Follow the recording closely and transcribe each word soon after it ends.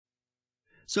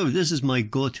So this is my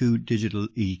go-to digital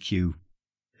EQ.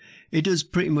 It does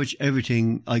pretty much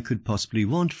everything I could possibly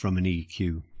want from an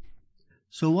EQ.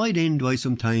 So why then do I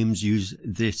sometimes use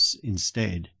this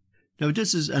instead? Now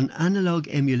this is an analog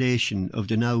emulation of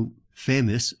the now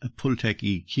famous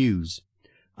PTEQ EQs,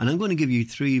 and I'm going to give you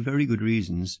 3 very good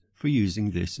reasons for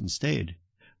using this instead.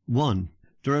 1.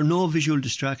 There are no visual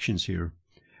distractions here,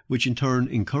 which in turn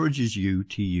encourages you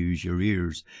to use your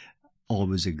ears.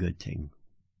 Always a good thing.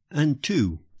 And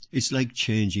 2. It's like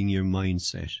changing your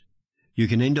mindset. You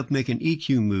can end up making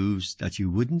EQ moves that you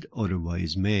wouldn't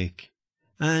otherwise make.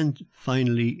 And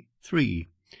finally, 3.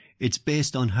 It's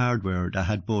based on hardware that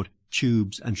had both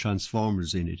tubes and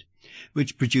transformers in it,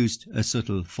 which produced a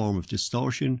subtle form of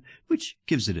distortion, which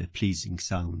gives it a pleasing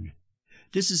sound.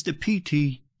 This is the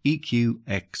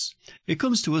PTEQ-X. It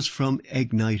comes to us from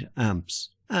Ignite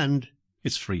Amps, and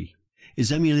it's free.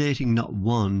 It's emulating not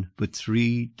 1, but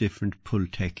 3 different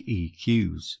PTEQ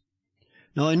EQs.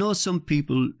 Now I know some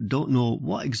people don't know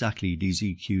what exactly these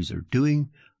EQs are doing,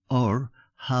 or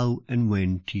how and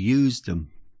when to use them.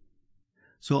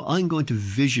 So I'm going to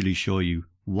visually show you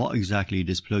what exactly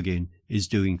this plugin is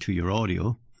doing to your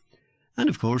audio, and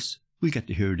of course we'll get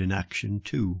to hear it in action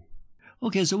too.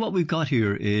 Okay, so what we've got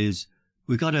here is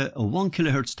we've got a 1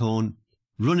 kHz tone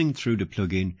running through the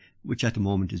plugin, which at the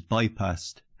moment is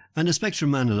bypassed, and a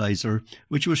spectrum analyzer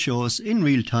which will show us in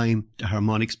real time the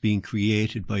harmonics being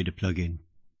created by the plugin.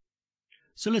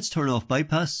 So let's turn off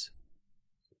bypass,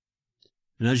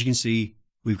 and as you can see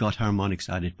we've got harmonics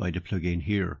added by the plugin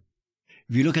here.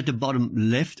 If you look at the bottom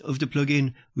left of the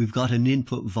plugin, we've got an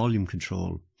input volume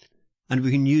control, and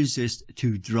we can use this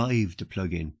to drive the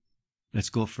plugin. Let's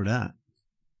go for that.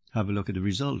 Have a look at the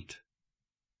result.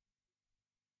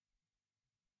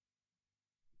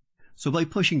 So by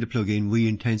pushing the plugin, we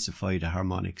intensify the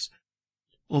harmonics.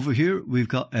 Over here, we've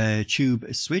got a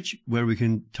tube switch where we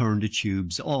can turn the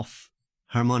tubes off.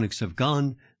 Harmonics have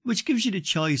gone, which gives you the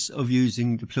choice of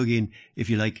using the plugin if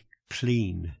you like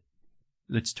clean.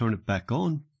 Let's turn it back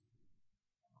on.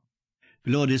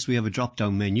 Below this, we have a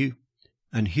drop-down menu,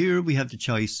 and here we have the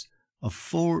choice of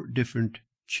 4 different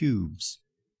tubes,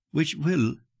 which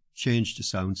will change the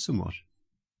sound somewhat.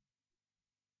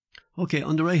 Okay,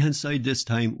 on the right hand side this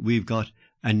time we've got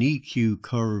an EQ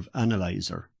curve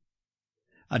analyzer.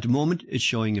 At the moment it's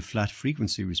showing a flat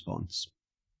frequency response.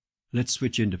 Let's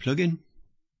switch in the plugin.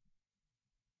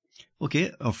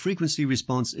 Okay, our frequency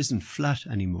response isn't flat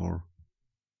anymore.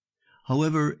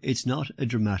 However, it's not a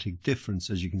dramatic difference,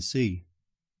 as you can see.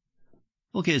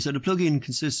 Okay, so the plugin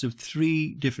consists of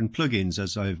 3 different plugins,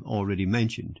 as I've already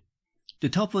mentioned. The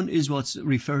top one is what's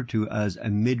referred to as a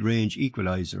mid-range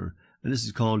equalizer, and this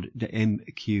is called the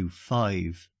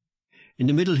MQ5. In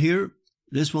the middle here,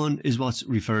 this one is what's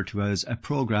referred to as a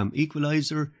program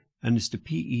equalizer, and it's the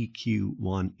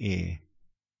PTEQ-1A.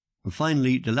 And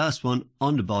finally, the last one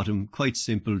on the bottom, quite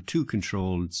simple, 2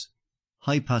 controls,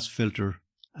 high-pass filter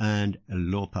and a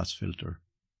low-pass filter.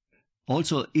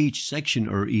 Also, each section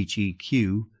or each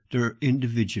EQ, they're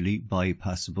individually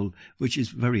bypassable, which is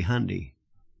very handy.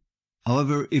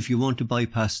 However, if you want to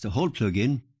bypass the whole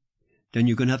plugin, then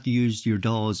you're going to have to use your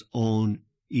DAW's own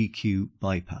EQ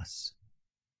bypass.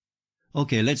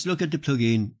 Okay, let's look at the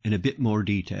plugin in a bit more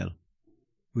detail.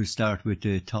 We'll start with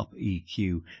the top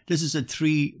EQ. This is a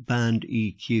 3-band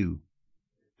EQ.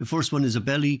 The first one is a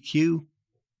bell EQ.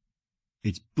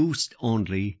 It's boost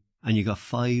only, and you got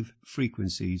 5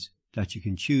 frequencies that you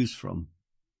can choose from.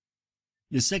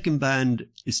 The second band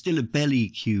is still a bell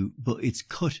EQ, but it's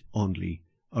cut only,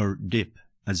 or dip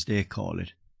as they call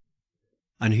it.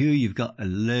 And here you've got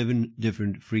 11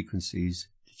 different frequencies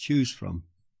to choose from.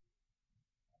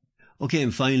 Okay,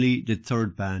 and finally the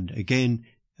third band, again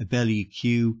a bell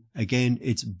EQ, again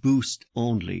it's boost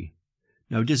only.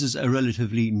 Now this is a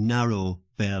relatively narrow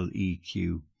bell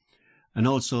EQ, and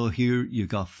also here you've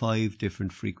got 5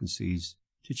 different frequencies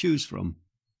to choose from.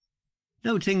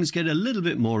 Now things get a little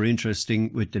bit more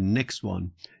interesting with the next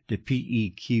one, the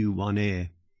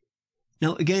PTEQ-1A.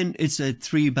 Now again, it's a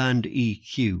 3-band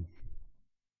EQ.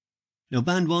 Now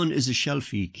band 1 is a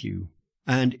shelf EQ,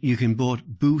 and you can both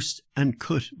boost and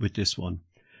cut with this one.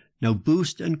 Now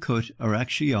boost and cut are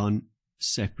actually on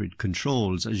separate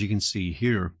controls, as you can see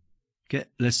here. Okay,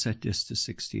 let's set this to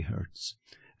 60 Hz.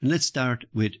 And let's start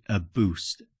with a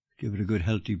boost. Give it a good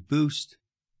healthy boost.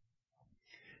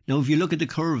 Now if you look at the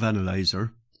curve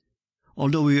analyzer,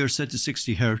 although we are set to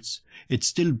 60 Hz, it's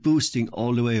still boosting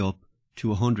all the way up to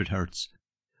 100 Hz.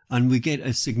 And we get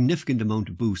a significant amount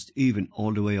of boost even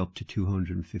all the way up to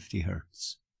 250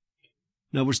 Hz.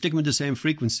 Now we're sticking with the same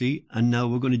frequency, and now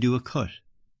we're going to do a cut.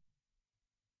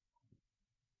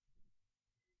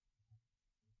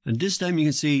 And this time you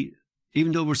can see,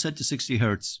 even though we're set to 60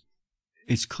 Hz,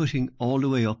 it's cutting all the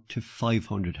way up to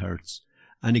 500 Hz.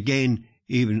 And again,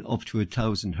 even up to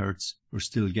 1000 Hz, we're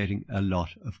still getting a lot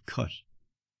of cut.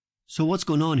 So what's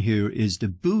going on here is the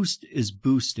boost is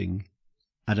boosting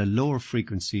at a lower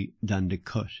frequency than the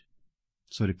cut.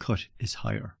 So the cut is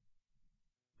higher.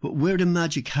 But where the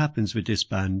magic happens with this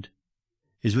band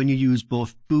is when you use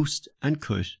both boost and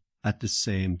cut at the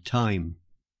same time.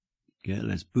 Okay,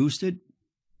 let's boost it.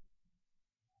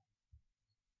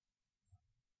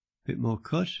 Bit more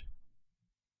cut.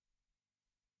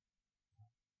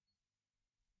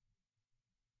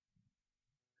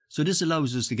 So this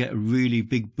allows us to get a really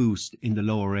big boost in the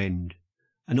lower end,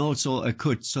 and also a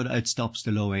cut so that it stops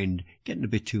the low end getting a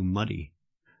bit too muddy.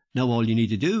 Now all you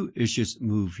need to do is just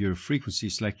move your frequency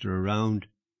selector around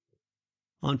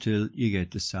until you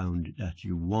get the sound that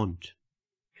you want.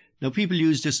 Now people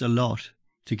use this a lot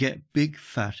to get big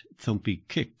fat thumpy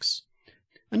kicks,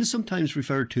 and is sometimes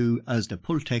referred to as the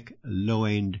PTEQ low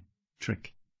end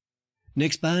trick.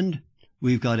 Next band,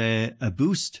 we've got a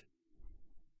boost,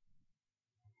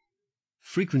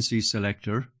 frequency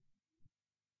selector,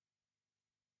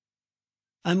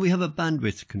 and we have a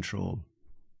bandwidth control.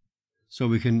 So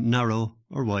we can narrow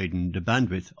or widen the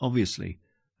bandwidth, obviously.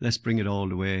 Let's bring it all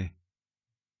the way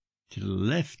to the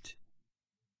left.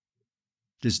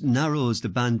 This narrows the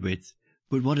bandwidth,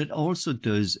 but what it also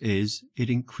does is it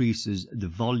increases the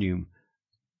volume.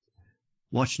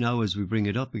 Watch now as we bring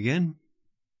it up again.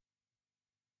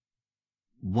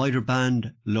 Wider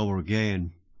band, lower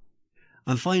gain.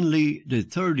 And finally, the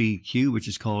third EQ, which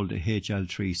is called the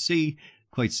HL3C,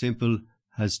 quite simple,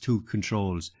 has two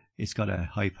controls. It's got a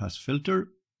high pass filter,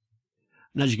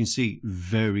 and as you can see,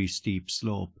 very steep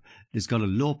slope. It's got a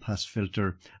low pass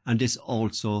filter, and this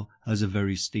also has a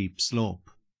very steep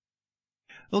slope.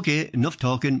 Okay, enough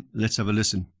talking, let's have a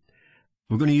listen.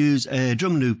 We're going to use a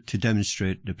drum loop to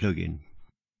demonstrate the plugin.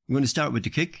 I'm going to start with the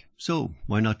kick, so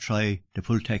why not try the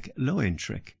PTEQ low end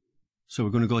trick? So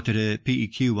we're going to go to the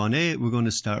PTEQ-X, we're going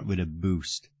to start with a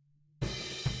boost. I'm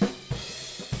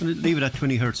going to leave it at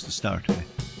 20 Hz to start with.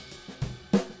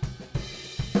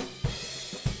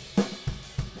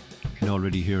 You can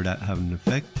already hear that having an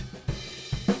effect.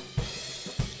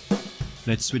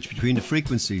 Let's switch between the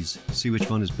frequencies, see which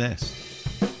one is best.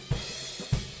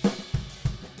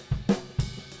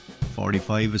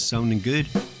 45 is sounding good,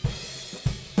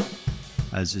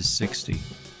 as is 60.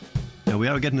 Now we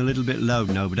are getting a little bit loud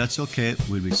now, but that's okay,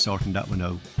 we'll be sorting that one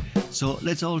out. So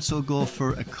let's also go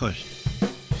for a cut.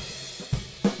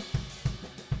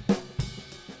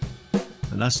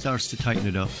 And that starts to tighten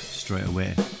it up straight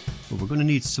away. But we're going to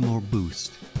need some more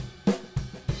boost.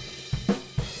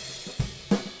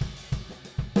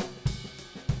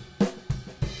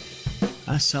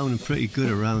 That's sounding pretty good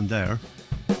around there.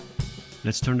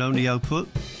 Let's turn down the output.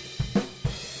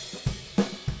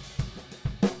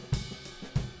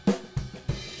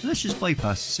 Let's just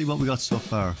bypass, see what we got so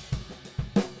far.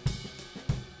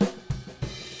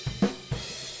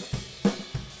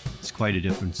 It's quite a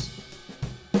difference.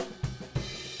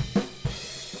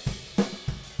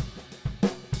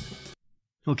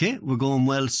 Okay, we're going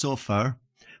well so far,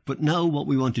 but now what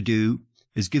we want to do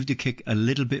is give the kick a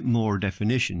little bit more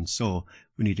definition, so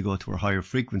we need to go to our higher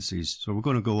frequencies. So we're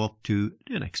going to go up to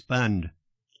the next band.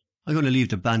 I'm going to leave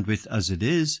the bandwidth as it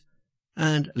is,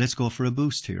 and let's go for a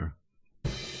boost here.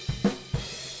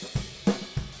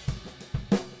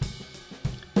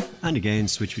 And again,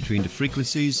 switch between the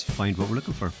frequencies, find what we're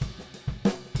looking for.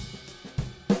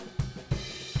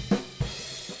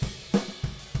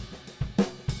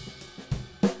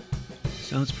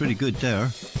 Sounds pretty good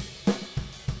there.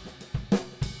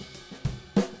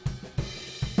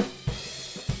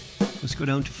 Let's go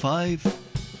down to 5.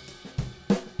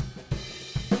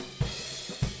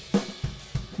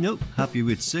 Nope, happy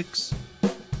with 6.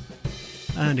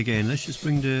 And again, let's just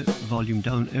bring the volume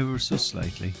down ever so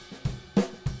slightly.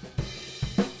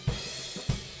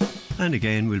 And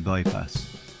again, we'll bypass.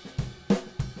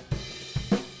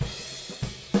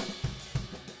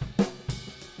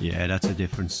 Yeah, that's a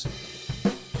difference.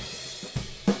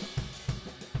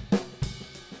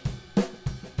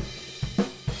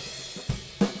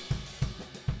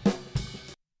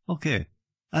 Okay,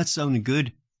 that's sounding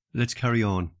good. Let's carry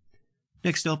on.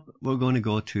 Next up, we're going to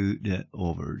go to the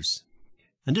overs.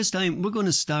 And this time, we're going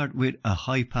to start with a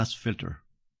high pass filter.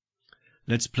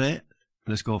 Let's play.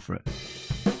 Let's go for it.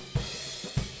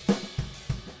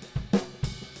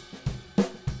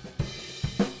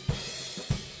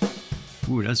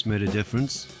 Ooh, that's made a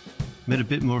difference. Made a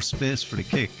bit more space for the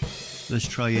kick. Let's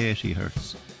try 80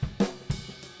 Hz.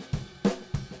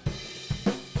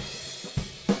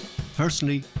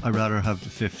 Personally, I'd rather have the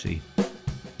 50.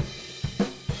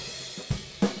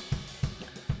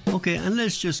 Okay, and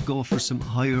let's just go for some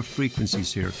higher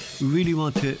frequencies here. We really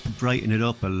want to brighten it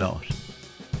up a lot.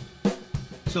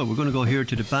 So we're going to go here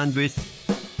to the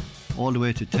bandwidth, all the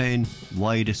way to 10,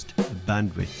 widest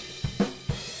bandwidth.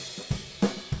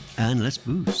 And let's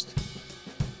boost.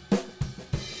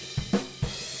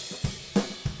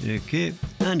 Okay,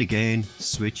 and again,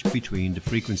 switch between the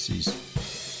frequencies.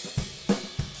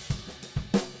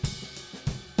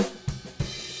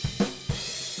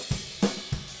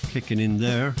 Kicking in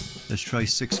there. Let's try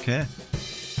 6K.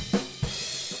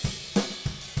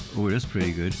 Oh, that's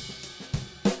pretty good.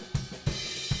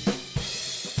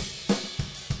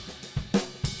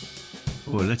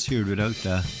 Oh, let's hear it without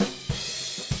that.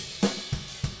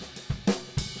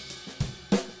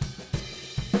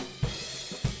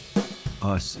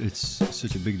 Oh, it's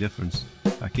such a big difference.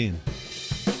 Back in.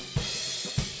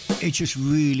 It just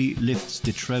really lifts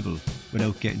the treble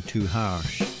without getting too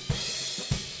harsh.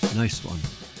 Nice one.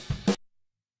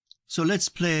 So let's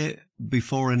play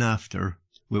before and after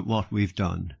with what we've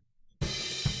done.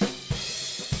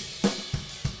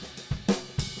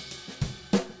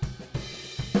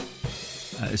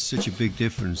 It's such a big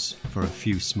difference for a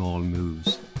few small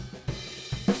moves.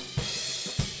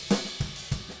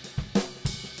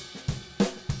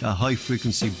 That high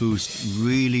frequency boost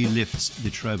really lifts the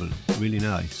treble, really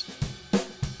nice.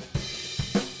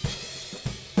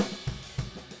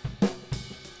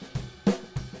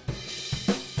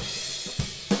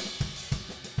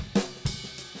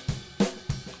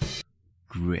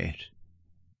 Great.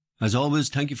 As always,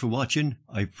 thank you for watching.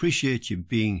 I appreciate you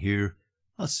being here.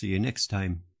 I'll see you next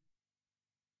time.